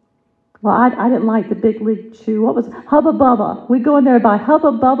 I didn't like the Big League Chew. What was Hubba Bubba? We'd go in there to buy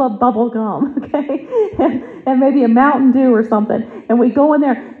Hubba Bubba bubble gum, okay? And maybe a Mountain Dew or something. And we'd go in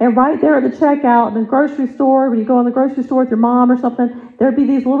there, and right there at the checkout in the grocery store, when you go in the grocery store with your mom or something, there'd be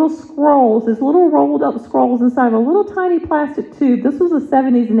these little scrolls, these little rolled up scrolls inside of a little tiny plastic tube. This was the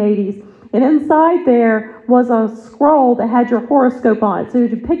 70s and 80s. And inside there was a scroll that had your horoscope on it. So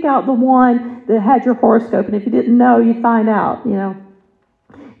you'd pick out the one that had your horoscope. And if you didn't know, you'd find out,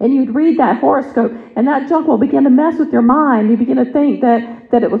 And you'd read that horoscope, and that junk will begin to mess with your mind. You begin to think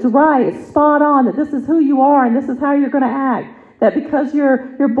that it was right, it's spot on, that this is who you are and this is how you're going to act. That because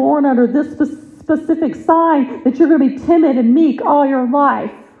you're born under this specific sign, that you're going to be timid and meek all your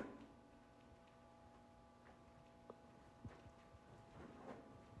life.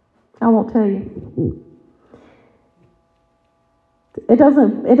 I won't tell you. It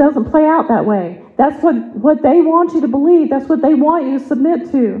doesn't play out that way. That's what they want you to believe. That's what they want you to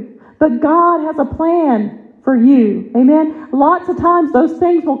submit to. But God has a plan for you. Amen? Lots of times those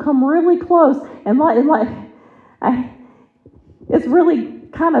things will come really close. And it's really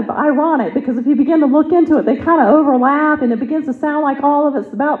kind of ironic, because if you begin to look into it, they kind of overlap, and it begins to sound like all of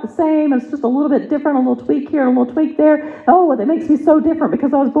it's about the same. It's just a little bit different, a little tweak here, a little tweak there. Oh, that makes me so different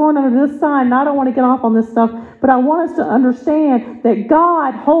because I was born under this sign, and I don't want to get off on this stuff. But I want us to understand that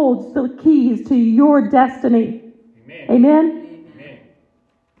God holds the keys to your destiny. Amen? Amen?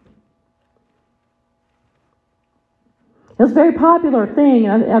 It was a very popular thing.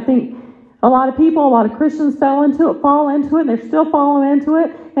 I think a lot of people, a lot of Christians fall into it, and they're still falling into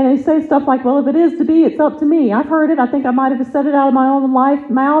it. And they say stuff like, well, if it is to be, it's up to me. I've heard it. I think I might have said it out of my own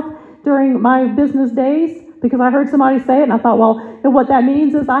mouth during my business days, because I heard somebody say it, and I thought, well, what that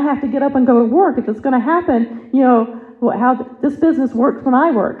means is I have to get up and go to work. If it's going to happen, how this business works when I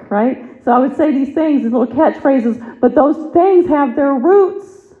work, right? So I would say these things, these little catchphrases, but those things have their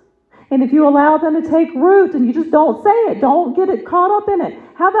roots. And if you allow them to take root and you just don't say it, don't get it caught up in it.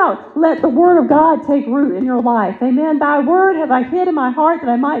 How about let the word of God take root in your life? Amen. Thy word have I hid in my heart that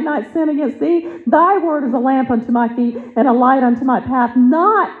I might not sin against thee. Thy word is a lamp unto my feet and a light unto my path.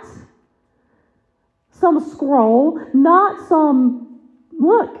 Not some scroll, not some,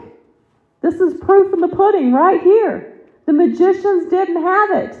 look, this is proof in the pudding right here. The magicians didn't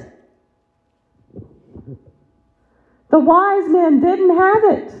have it. The wise men didn't have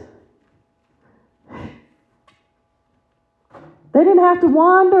it. They didn't have to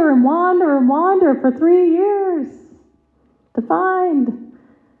wander for 3 years to find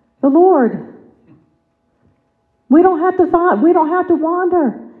the Lord. We don't have to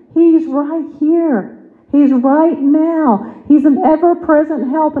wander. He's right here. He's right now. He's an ever-present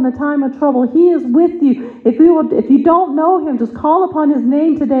help in a time of trouble. He is with you. If you don't know him, just call upon his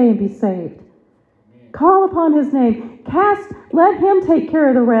name today and be saved. Call upon his name. Let him take care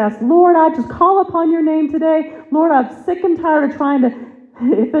of the rest. Lord, I just call upon your name today. Lord, I'm sick and tired of trying to,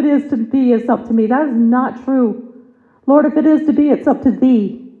 if it is to be, it's up to me. That is not true. Lord, if it is to be, it's up to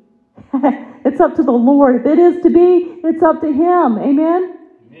thee. It's up to the Lord. If it is to be, it's up to him. Amen?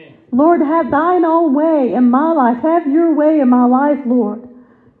 Amen. Lord, have thine own way in my life. Have your way in my life, Lord.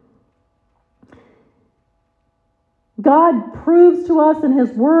 God proves to us in his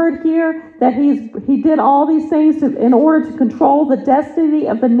word here that he did all these things in order to control the destiny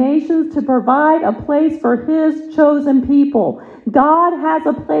of the nations, to provide a place for his chosen people. God has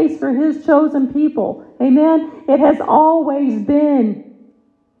a place for his chosen people. Amen? It has always been.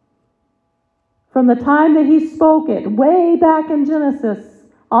 From the time that he spoke it, way back in Genesis,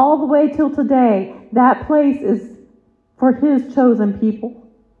 all the way till today, that place is for his chosen people.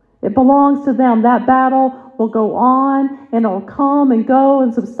 It belongs to them. That battle will go on, and it'll come and go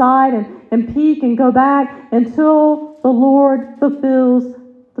and subside and peak and go back until the Lord fulfills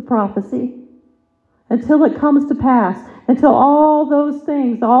the prophecy, until it comes to pass, until all those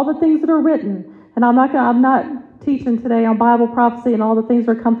things, all the things that are written. And I'm not teaching today on Bible prophecy and all the things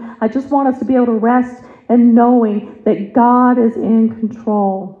that are coming. I just want us to be able to rest in knowing that God is in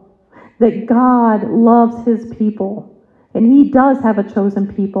control, that God loves his people, and he does have a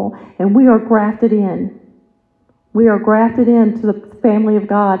chosen people, and we are grafted in. We are grafted into the family of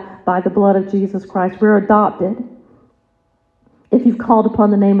God by the blood of Jesus Christ. We're adopted if you've called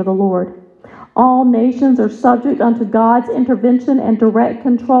upon the name of the Lord. All nations are subject unto God's intervention and direct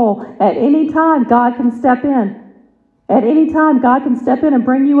control. At any time, God can step in. At any time, God can step in and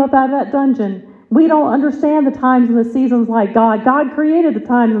bring you up out of that dungeon. We don't understand the times and the seasons like God. God created the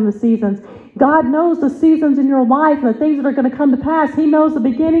times and the seasons. God knows the seasons in your life and the things that are going to come to pass. He knows the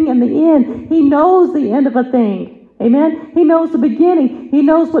beginning and the end. He knows the end of a thing. Amen? He knows the beginning. He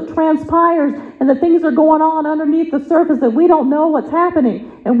knows what transpires and the things that are going on underneath the surface that we don't know what's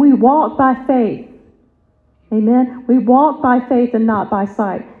happening. And we walk by faith. Amen? We walk by faith and not by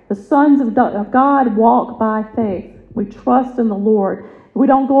sight. The sons of God walk by faith. We trust in the Lord. We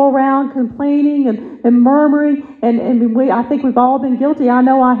don't go around complaining and murmuring. I think we've all been guilty. I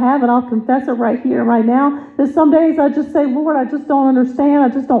know I have, and I'll confess it right here, right now. That some days I just say, Lord, I just don't understand. I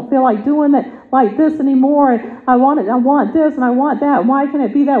just don't feel like doing that like this anymore. And I want this and I want that. Why can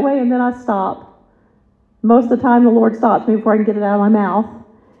it be that way? And then I stop. Most of the time the Lord stops me before I can get it out of my mouth.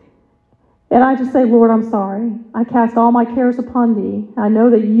 And I just say, Lord, I'm sorry. I cast all my cares upon thee. I know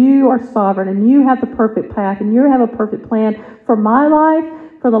that you are sovereign and you have the perfect path and you have a perfect plan for my life,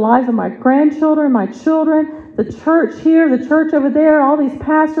 for the lives of my grandchildren, my children, the church here, the church over there, all these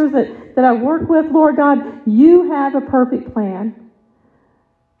pastors that I work with. Lord God, you have a perfect plan.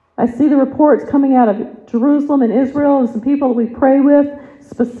 I see the reports coming out of Jerusalem and Israel and some people that we pray with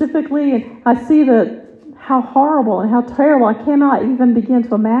specifically, and I see how horrible and how terrible. I cannot even begin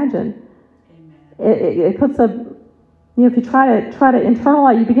to imagine. It puts if you try to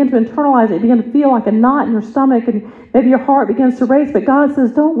internalize, you begin to internalize it, you begin to feel like a knot in your stomach, and maybe your heart begins to race. But God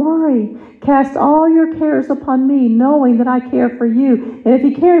says, don't worry. Cast all your cares upon me, knowing that I care for you. And if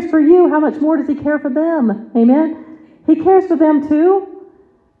he cares for you, how much more does he care for them? Amen? He cares for them too.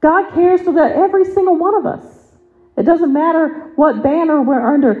 God cares for every single one of us. It doesn't matter what banner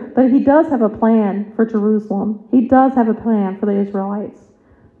we're under, but he does have a plan for Jerusalem. He does have a plan for the Israelites.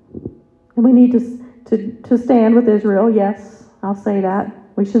 And we need to stand with Israel. Yes, I'll say that.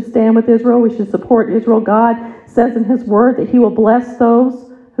 We should stand with Israel. We should support Israel. God says in his word that he will bless those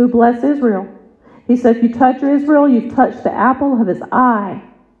who bless Israel. He said, if you touch Israel, you've touched the apple of his eye.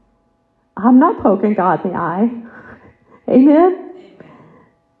 I'm not poking God in the eye. Amen?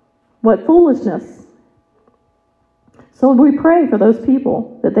 What foolishness. So we pray for those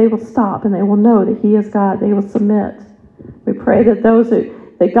people that they will stop and they will know that he is God. They will submit. We pray that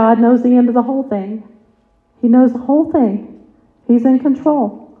that God knows the end of the whole thing. He knows the whole thing. He's in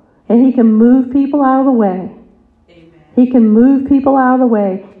control. And he can move people out of the way. Amen. He can move people out of the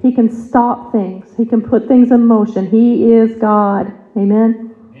way. He can stop things. He can put things in motion. He is God.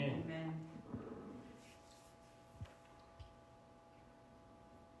 Amen? Amen.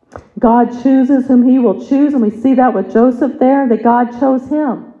 God chooses whom he will choose. And we see that with Joseph there, that God chose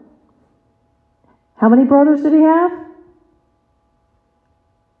him. How many brothers did he have?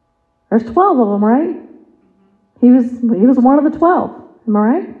 There's 12 of them, right? He was one of the 12. Am I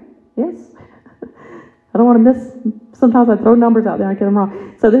right? Yes. I don't want to miss. Sometimes I throw numbers out there and I get them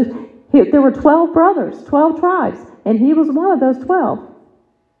wrong. So there were 12 brothers, 12 tribes, and he was one of those 12.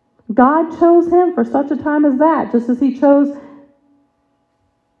 God chose him for such a time as that, just as he chose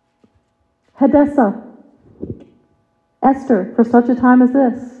Hadassah, Esther, for such a time as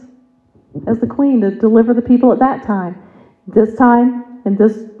this, as the queen to deliver the people at that time. This time, in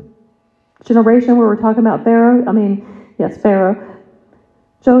this generation where we're talking about Pharaoh.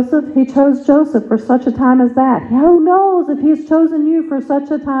 Joseph, he chose Joseph for such a time as that. Who knows if he's chosen you for such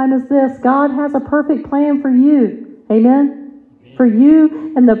a time as this? God has a perfect plan for you. Amen? For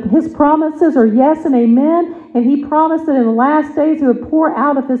you, and his promises are yes and amen. And he promised that in the last days he would pour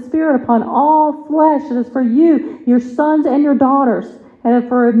out of his spirit upon all flesh. It is for you, your sons and your daughters. And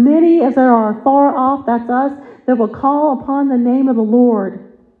for many as there are far off, that's us, that will call upon the name of the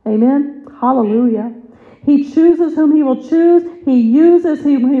Lord. Amen? Hallelujah. He chooses whom he will choose. He uses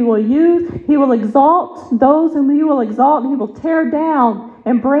whom he will use. He will exalt those whom he will exalt. And he will tear down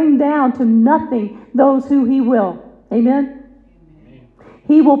and bring down to nothing those who he will. Amen?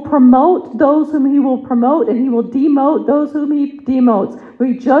 He will promote those whom he will promote. And he will demote those whom he demotes.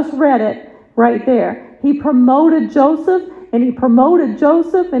 We just read it right there. He promoted Joseph. And he promoted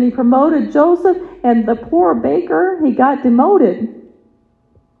Joseph. And he promoted Joseph. And the poor baker, he got demoted.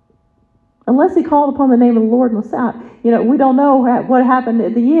 Unless he called upon the name of the Lord and was out. We don't know what happened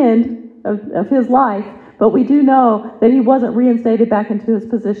at the end of his life, but we do know that he wasn't reinstated back into his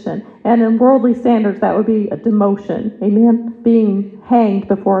position. And in worldly standards, that would be a demotion. Amen? Being hanged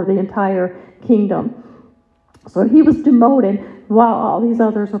before the entire kingdom. So he was demoted while all these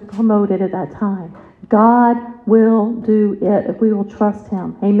others were promoted at that time. God will do it if we will trust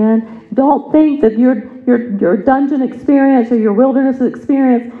him. Amen? Don't think that your dungeon experience or your wilderness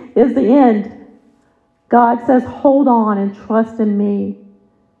experience is the end. God says, hold on and trust in me.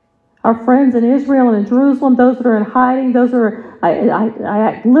 Our friends in Israel and in Jerusalem, those that are in hiding, those are,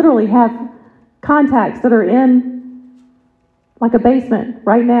 I literally have contacts that are in like a basement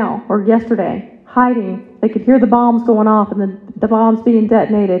right now or yesterday, hiding. They could hear the bombs going off and the bombs being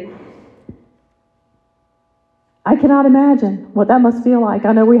detonated. I cannot imagine what that must feel like.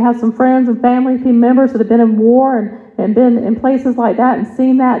 I know we have some friends and family members that have been in war and been in places like that and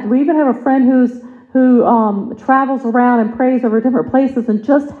seen that. We even have a friend who travels around and prays over different places and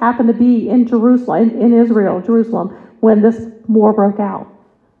just happened to be in Jerusalem, in Israel, Jerusalem, when this war broke out.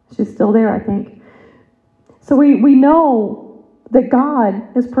 She's still there, I think. So we know that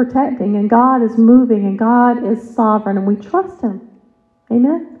God is protecting and God is moving and God is sovereign and we trust him.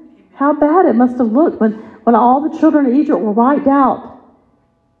 Amen? How bad it must have looked when all the children of Egypt were wiped out,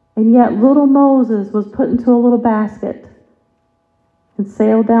 and yet little Moses was put into a little basket and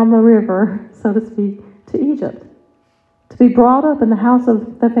sailed down the river, so to speak, to Egypt, to be brought up in the house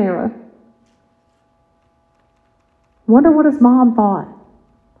of the Pharaoh. Wonder what his mom thought.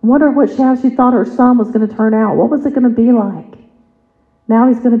 Wonder how she thought her son was going to turn out. What was it going to be like? Now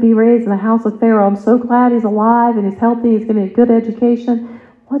he's going to be raised in the house of Pharaoh. I'm so glad he's alive and he's healthy. He's getting a good education.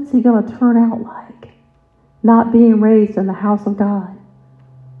 What's he going to turn out like? Not being raised in the house of God.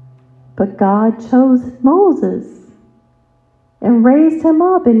 But God chose Moses and raised him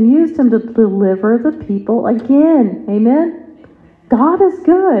up and used him to deliver the people again. Amen? God is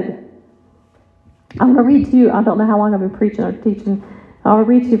good. I'm going to read to you, I don't know how long I've been preaching or teaching. I'll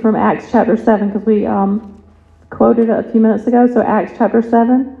read to you from Acts chapter 7 because we quoted it a few minutes ago. So Acts chapter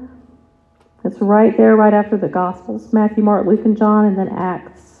 7, it's right there, right after the Gospels. Matthew, Mark, Luke, and John, and then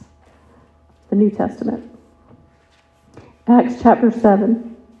Acts, the New Testament. Acts chapter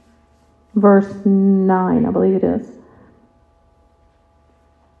 7, verse 9, I believe it is.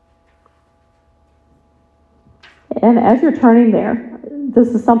 And as you're turning there, this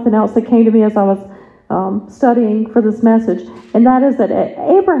is something else that came to me as I was studying for this message, and that is that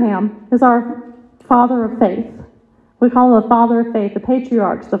Abraham is our father of faith. We call him the father of faith, the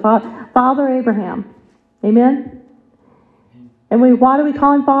patriarchs, the father Abraham. Amen? And why do we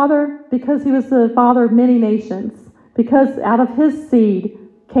call him father? Because he was the father of many nations. Because out of his seed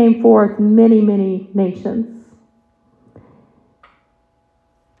came forth many, many nations.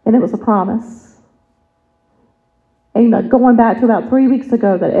 And it was a promise. And going back to about 3 weeks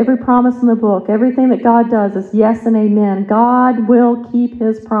ago, that every promise in the book, everything that God does is yes and amen. God will keep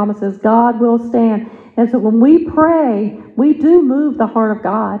his promises. God will stand. And so when we pray, we do move the heart of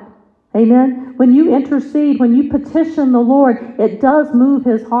God. Amen? When you intercede, when you petition the Lord, it does move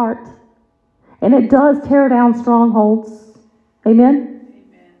his heart. And it does tear down strongholds. Amen?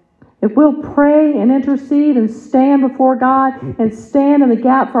 If we'll pray and intercede and stand before God and stand in the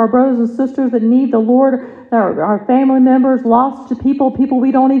gap for our brothers and sisters that need the Lord, our family members, lost to people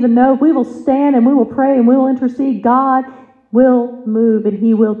we don't even know, if we will stand and we will pray and we will intercede, God will move and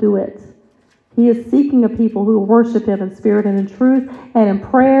he will do it. He is seeking a people who will worship him in spirit and in truth, and in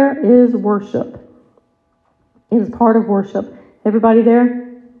prayer is worship. It is part of worship. Everybody there?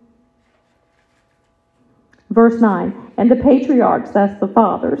 Verse 9, and the patriarchs, that's the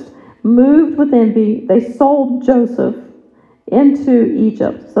fathers, moved with envy. They sold Joseph into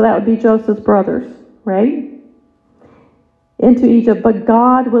Egypt. So that would be Joseph's brothers, right? Into Egypt. But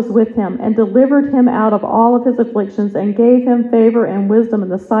God was with him and delivered him out of all of his afflictions and gave him favor and wisdom in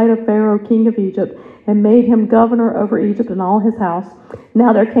the sight of Pharaoh, king of Egypt, and made him governor over Egypt and all his house.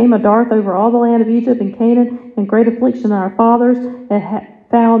 Now there came a dearth over all the land of Egypt and Canaan, and great affliction on our fathers, and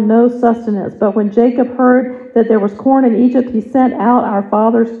found no sustenance. But when Jacob heard that there was corn in Egypt, he sent out our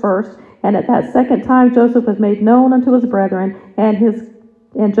fathers first. And at that second time Joseph was made known unto his brethren,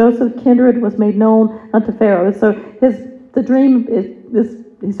 and Joseph's kindred was made known unto Pharaoh. So the dream is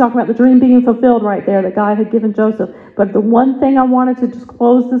he's talking about the dream being fulfilled right there that God had given Joseph. But the one thing I wanted to just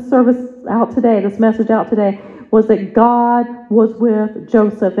close this service out today, this message out today, was that God was with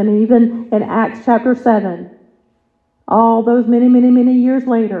Joseph. And even in Acts chapter 7, all those many, many, many years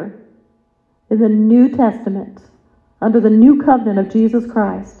later, in the New Testament, under the new covenant of Jesus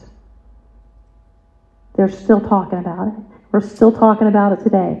Christ, they're still talking about it. We're still talking about it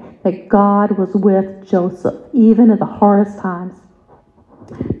today. That God was with Joseph, even at the hardest times.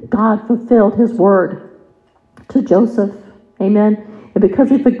 God fulfilled his word to Joseph. Amen. And because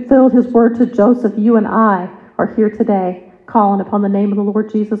he fulfilled his word to Joseph, you and I are here today calling upon the name of the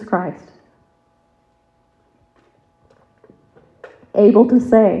Lord Jesus Christ. Able to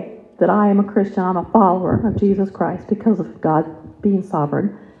say that I am a Christian, I'm a follower of Jesus Christ because of God being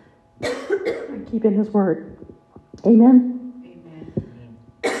sovereign and keeping his word. Amen.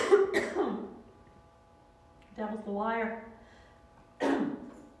 Devil's the liar.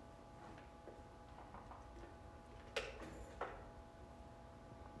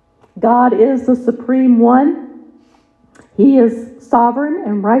 God is the supreme one. He is sovereign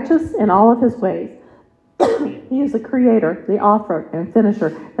and righteous in all of his ways. He is the creator, the author, and finisher.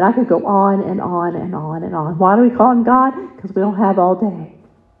 And I could go on and on and on and on. Why do we call him God? Because we don't have all day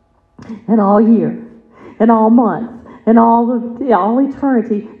and all year and all month and all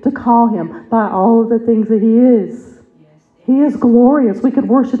eternity to call him by all of the things that he is. He is glorious. We could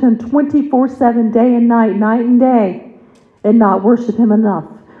worship him 24/7, day and night, night and day, and not worship him enough.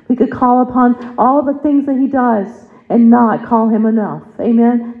 We could call upon all the things that he does and not call him enough.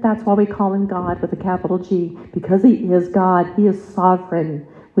 Amen? That's why we call him God with a capital G, because he is God. He is sovereign.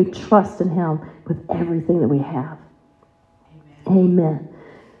 We trust in him with everything that we have. Amen.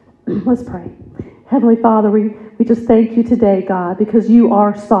 Let's pray. Heavenly Father, we just thank you today, God, because you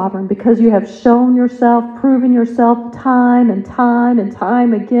are sovereign, because you have shown yourself, proven yourself time and time and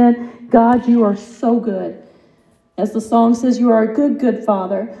time again. God, you are so good. As the song says, you are a good, good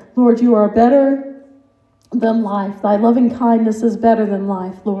Father. Lord, you are better than life. Thy loving kindness is better than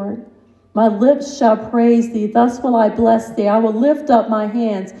life, Lord. My lips shall praise thee. Thus will I bless thee. I will lift up my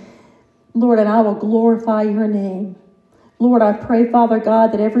hands, Lord, and I will glorify your name. Lord, I pray, Father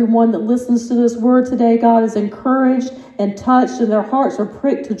God, that everyone that listens to this word today, God, is encouraged and touched, and their hearts are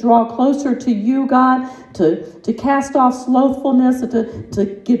pricked to draw closer to you, God, to cast off slothfulness,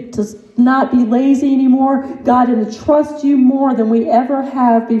 to not be lazy anymore, God, and to trust you more than we ever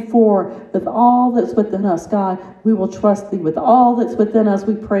have before. With all that's within us, God, we will trust thee. With all that's within us,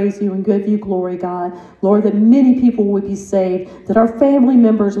 we praise you and give you glory, God. Lord, that many people would be saved, that our family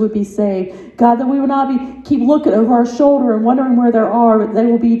members would be saved. God, that we would not keep looking over our shoulder and wondering where they are, but they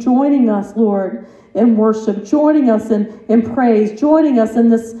will be joining us, Lord, in worship, joining us in praise, joining us in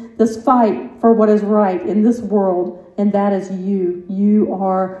this fight for what is right in this world. And that is you. You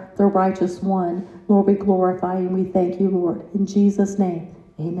are the righteous one. Lord, we glorify you and we thank you, Lord. In Jesus' name,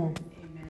 amen.